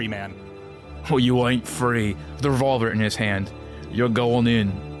like any free man. Well, you ain't free. The revolver in his hand. You're going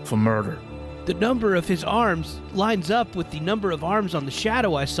in for murder. The number of his arms lines up with the number of arms on the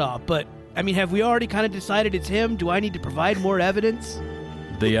shadow I saw, but, I mean, have we already kind of decided it's him? Do I need to provide more evidence?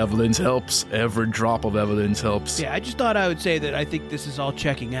 The evidence helps. Every drop of evidence helps. Yeah, I just thought I would say that I think this is all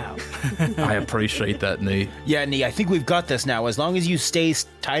checking out. I appreciate that, Nee. Yeah, Nee, I think we've got this now. As long as you stay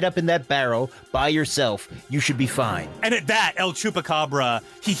tied up in that barrel by yourself, you should be fine. And at that, El Chupacabra,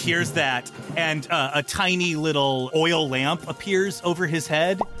 he hears that, and a tiny little oil lamp appears over his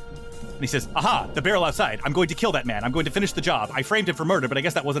head. And he says, aha, the barrel outside. I'm going to kill that man. I'm going to finish the job. I framed him for murder, but I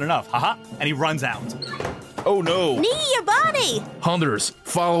guess that wasn't enough. Haha. And he runs out. Oh, no. Nee, your body! Hunters,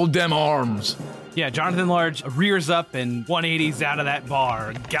 follow them arms. Yeah, Jonathan Large rears up and 180s out of that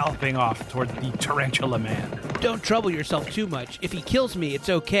bar, galloping off toward the tarantula man. Don't trouble yourself too much. If he kills me, it's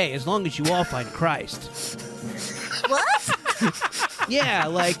okay, as long as you all find Christ. What? Yeah,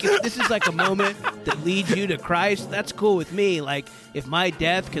 like, if this is like a moment that leads you to Christ, that's cool with me. Like, if my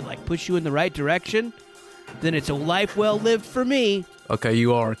death could, like, push you in the right direction, then it's a life well lived for me. Okay,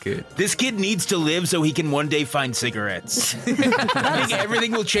 you are a kid. This kid needs to live so he can one day find cigarettes. I think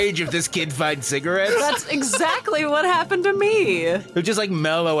everything will change if this kid finds cigarettes. That's exactly what happened to me. He'll just, like,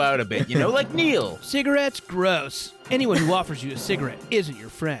 mellow out a bit, you know, like Neil. Cigarettes? Gross. Anyone who offers you a cigarette isn't your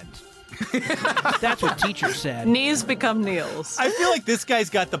friend. That's what teacher said. Knees become Neils. I feel like this guy's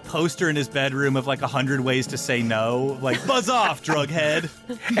got the poster in his bedroom of like 100 ways to say no. Like, buzz off, drug head.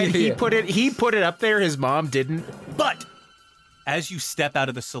 And he put it up there, his mom didn't. But as you step out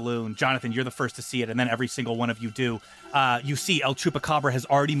of the saloon, Jonathan, you're the first to see it, and then every single one of you do. You see El Chupacabra has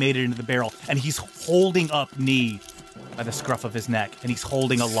already made it into the barrel, and he's holding up Nee by the scruff of his neck, and he's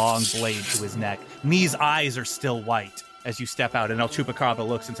holding a long blade to his neck. Nee's eyes are still white as you step out, and El Chupacabra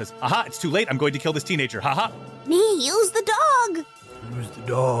looks and says, aha, it's too late. I'm going to kill this teenager. Ha-ha. Nee, use the dog. Where's the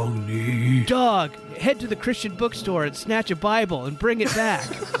dog, Nee? Dog, head to the Christian bookstore and snatch a Bible and bring it back.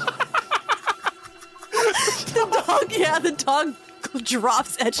 The dog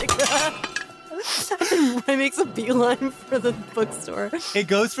drops Echika and makes a beeline for the bookstore. It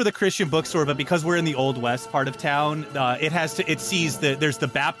goes for the Christian bookstore, but because we're in the Old West part of town, it sees that there's the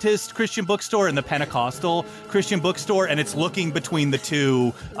Baptist Christian bookstore and the Pentecostal Christian bookstore, and it's looking between the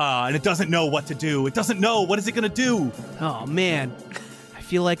two, and it doesn't know what to do. It doesn't know. What is it going to do? Oh, man. I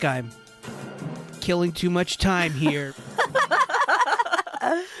feel like I'm killing too much time here.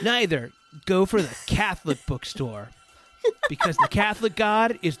 Neither. Go for the Catholic bookstore. Because the Catholic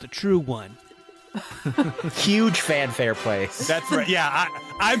God is the true one. Huge fanfare place. That's right. Yeah,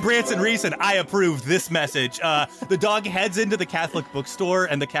 I'm Branson Reese, and I approve this message. The dog heads into the Catholic bookstore,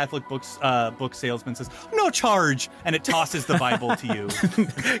 and the Catholic book salesman says, "No charge," and it tosses the Bible to you.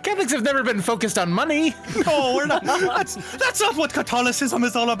 Catholics have never been focused on money. No, we're not. That's not what Catholicism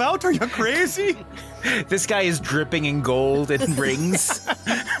is all about. Are you crazy? This guy is dripping in gold and rings.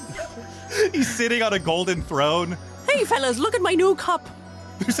 He's sitting on a golden throne. Hey, fellas, look at my new cup.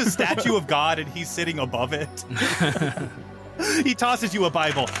 There's a statue of God, and he's sitting above it. He tosses you a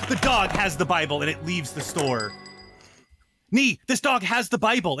Bible. The dog has the Bible, and it leaves the store. Nee, this dog has the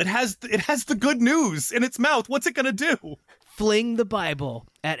Bible. It has the good news in its mouth. What's it gonna do? Fling the Bible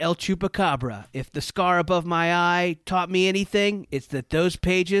at El Chupacabra. If the scar above my eye taught me anything, it's that those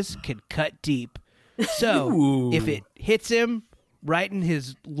pages can cut deep. So, if it hits him right in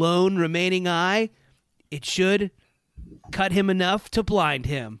his lone remaining eye, it should cut him enough to blind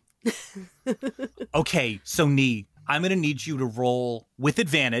him. Okay, so Nee, I'm going to need you to roll with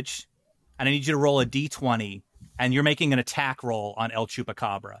advantage, and I need you to roll a d20, and you're making an attack roll on El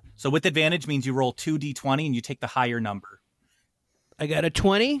Chupacabra. So with advantage means you roll 2d20, and you take the higher number. I got a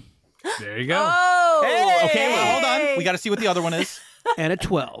 20. There you go. Oh! Hey! Okay, well, hold on. We got to see what the other one is. And a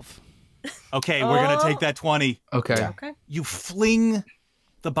 12. Okay, we're going to take that 20. Okay. You fling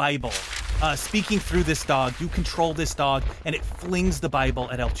the Bible. Speaking through this dog, you control this dog, and it flings the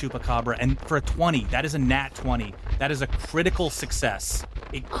Bible at El Chupacabra. And for a 20, that is a nat 20. That is a critical success.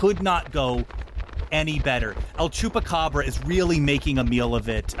 It could not go any better. El Chupacabra is really making a meal of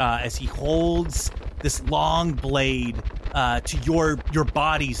it as he holds this long blade to your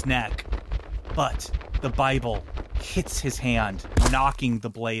body's neck. But the Bible hits his hand, knocking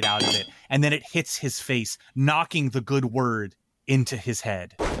the blade out of it. And then it hits his face, knocking the good word into his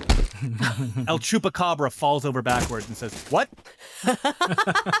head. El Chupacabra falls over backwards and says, "What?"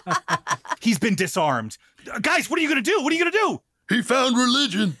 He's been disarmed. Guys, what are you going to do? What are you going to do? He found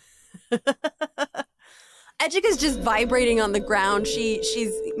religion. Edgica's just vibrating on the ground.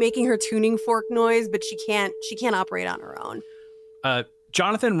 She's making her tuning fork noise, but she can't operate on her own.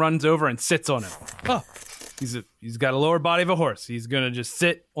 Jonathan runs over and sits on him. Oh, he's got a lower body of a horse. He's gonna just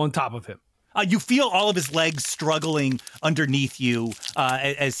sit on top of him. You feel all of his legs struggling underneath you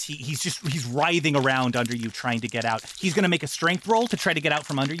as he's writhing around under you trying to get out. He's going to make a strength roll to try to get out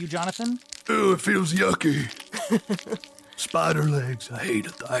from under you, Jonathan. Oh, it feels yucky. Spider legs. I hate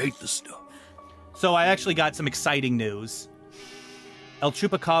it. I hate this stuff. So I actually got some exciting news. El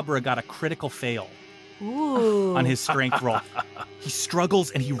Chupacabra got a critical fail. Ooh. On his strength roll. He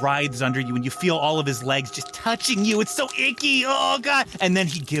struggles and he writhes under you, and you feel all of his legs just touching you. It's so icky. Oh, God. And then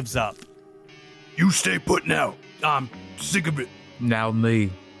he gives up. You stay put now. I'm sick of it. Now, me,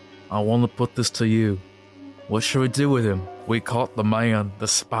 I want to put this to you. What should we do with him? We caught the man, the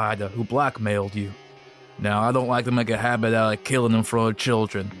spider, who blackmailed you. Now, I don't like to make a habit out of killing in front of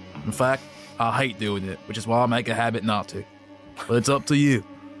children. In fact, I hate doing it, which is why I make a habit not to. But it's up to you.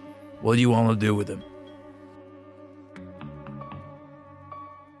 What do you want to do with him?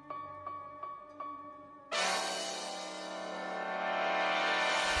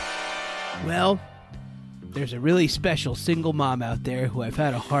 Well, there's a really special single mom out there who I've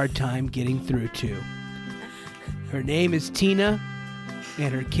had a hard time getting through to. Her name is Tina,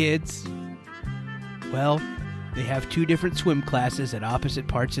 and her kids, well, they have 2 different swim classes at opposite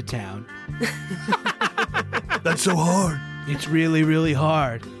parts of town. That's so hard. It's really, really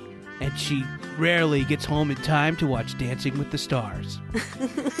hard. And she rarely gets home in time to watch Dancing with the Stars.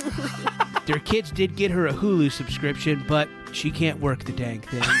 Their kids did get her a Hulu subscription, but she can't work the dang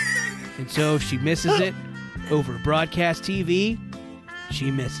thing. And so if she misses it over broadcast TV, she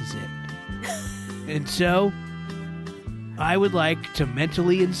misses it. And so I would like to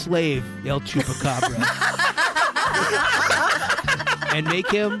mentally enslave El Chupacabra and make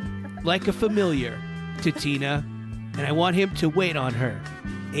him like a familiar to Tina, and I want him to wait on her,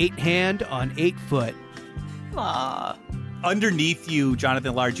 8 hand on 8 foot. Aww. Underneath you,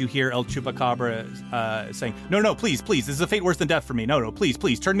 Jonathan Large, you hear El Chupacabra saying, No, please, this is a fate worse than death for me. No, please,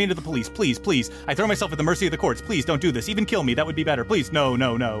 turn me into the police, please. I throw myself at the mercy of the courts. Please, don't do this. Even kill me, that would be better. Please, no.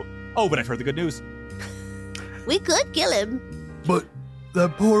 Oh, but I've heard the good news. We could kill him. But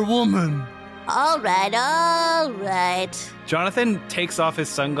that poor woman. All right. Jonathan takes off his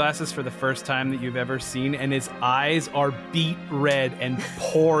sunglasses for the first time that you've ever seen, and his eyes are beet red and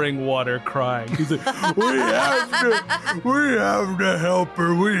pouring water, crying. He's like, we have to help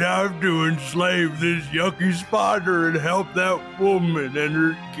her. We have to enslave this yucky spider and help that woman and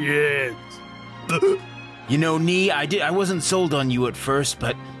her kids. You know, Nee, I wasn't sold on you at first,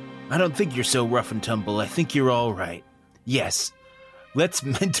 but I don't think you're so rough and tumble. I think you're all right. Yes, let's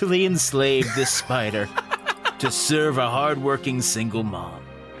mentally enslave this spider to serve a hardworking single mom.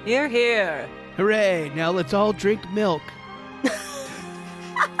 Hear, hear. Hooray, now let's all drink milk.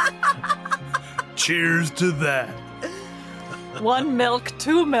 Cheers to that. 1 milk,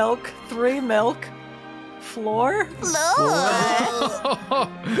 2 milk, 3 milk. Floor?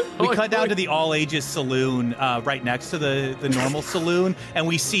 We cut down to the all-ages saloon right next to the normal saloon, and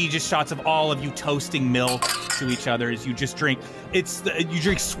we see just shots of all of you toasting milk to each other as you just drink. You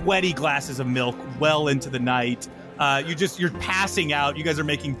drink sweaty glasses of milk well into the night. You're passing out. You guys are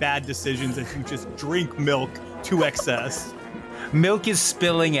making bad decisions as you just drink milk to excess. Milk is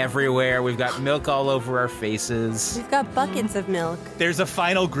spilling everywhere. We've got milk all over our faces. We've got buckets of milk. There's a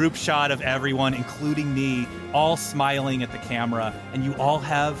final group shot of everyone, including me, all smiling at the camera, and you all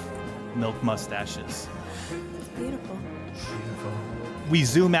have milk mustaches. It's beautiful. We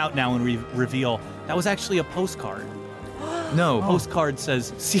zoom out now and reveal that was actually a postcard. No. Postcard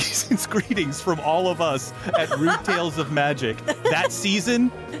says, "Season's greetings from all of us at Rude Tales of Magic." That season,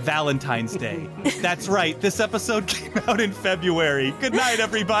 Valentine's Day. That's right. This episode came out in February. Good night,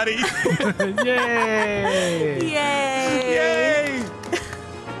 everybody. Yay! Yay! Yay!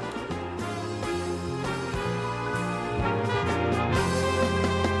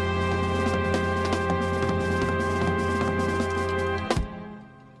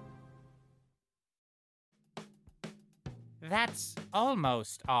 That's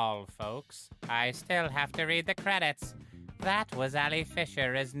almost all, folks. I still have to read the credits. That was Ali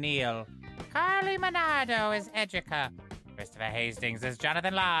Fisher as Neil. Carly Monardo as Edgica. Christopher Hastings as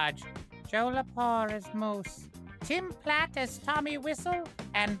Jonathan Lodge. Joe Lepore as Moose. Tim Platt as Tommy Whistle.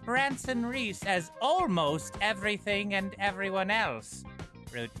 And Branson Reese as almost everything and everyone else.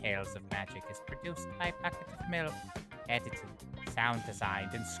 Rude Tales of Magic is produced by Bucket of Milk. Edited, sound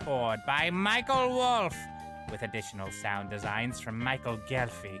designed, and scored by Michael Wolf, with additional sound designs from Michael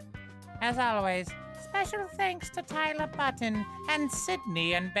Gelfi. As always, special thanks to Tyler Button and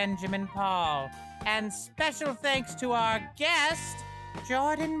Sydney and Benjamin Paul. And special thanks to our guest,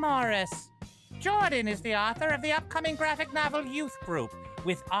 Jordan Morris. Jordan is the author of the upcoming graphic novel Youth Group,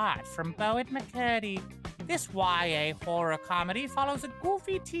 with art from Bowen McCurdy. This YA horror comedy follows a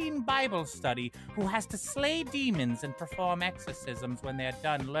goofy teen Bible study who has to slay demons and perform exorcisms when they're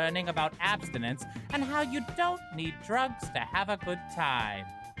done learning about abstinence and how you don't need drugs to have a good time.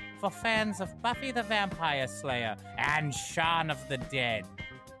 For fans of Buffy the Vampire Slayer and Shaun of the Dead.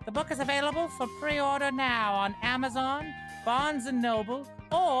 The book is available for pre-order now on Amazon, Barnes & Noble,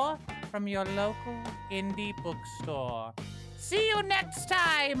 or from your local indie bookstore. See you next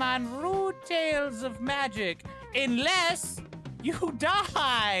time on Rude Tales of Magic, unless you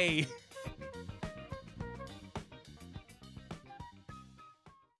die!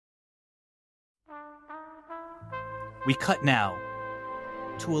 We cut now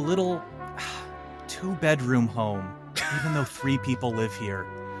to a little 2-bedroom home, even though 3 people live here,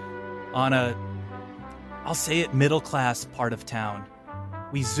 on I'll say it, middle-class part of town.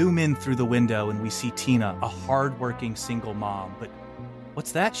 We zoom in through the window and we see Tina, a hard-working single mom. But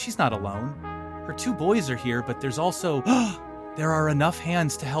what's that? She's not alone. Her 2 boys are here, but there's also... there are enough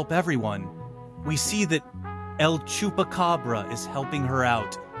hands to help everyone. We see that El Chupacabra is helping her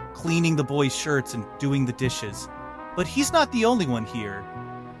out, cleaning the boys' shirts and doing the dishes. But he's not the only one here.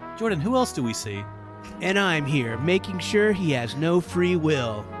 Jordan, who else do we see? And I'm here, making sure he has no free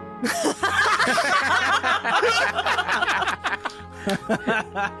will.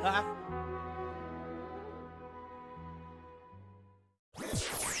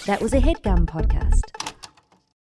 That was a HeadGum podcast.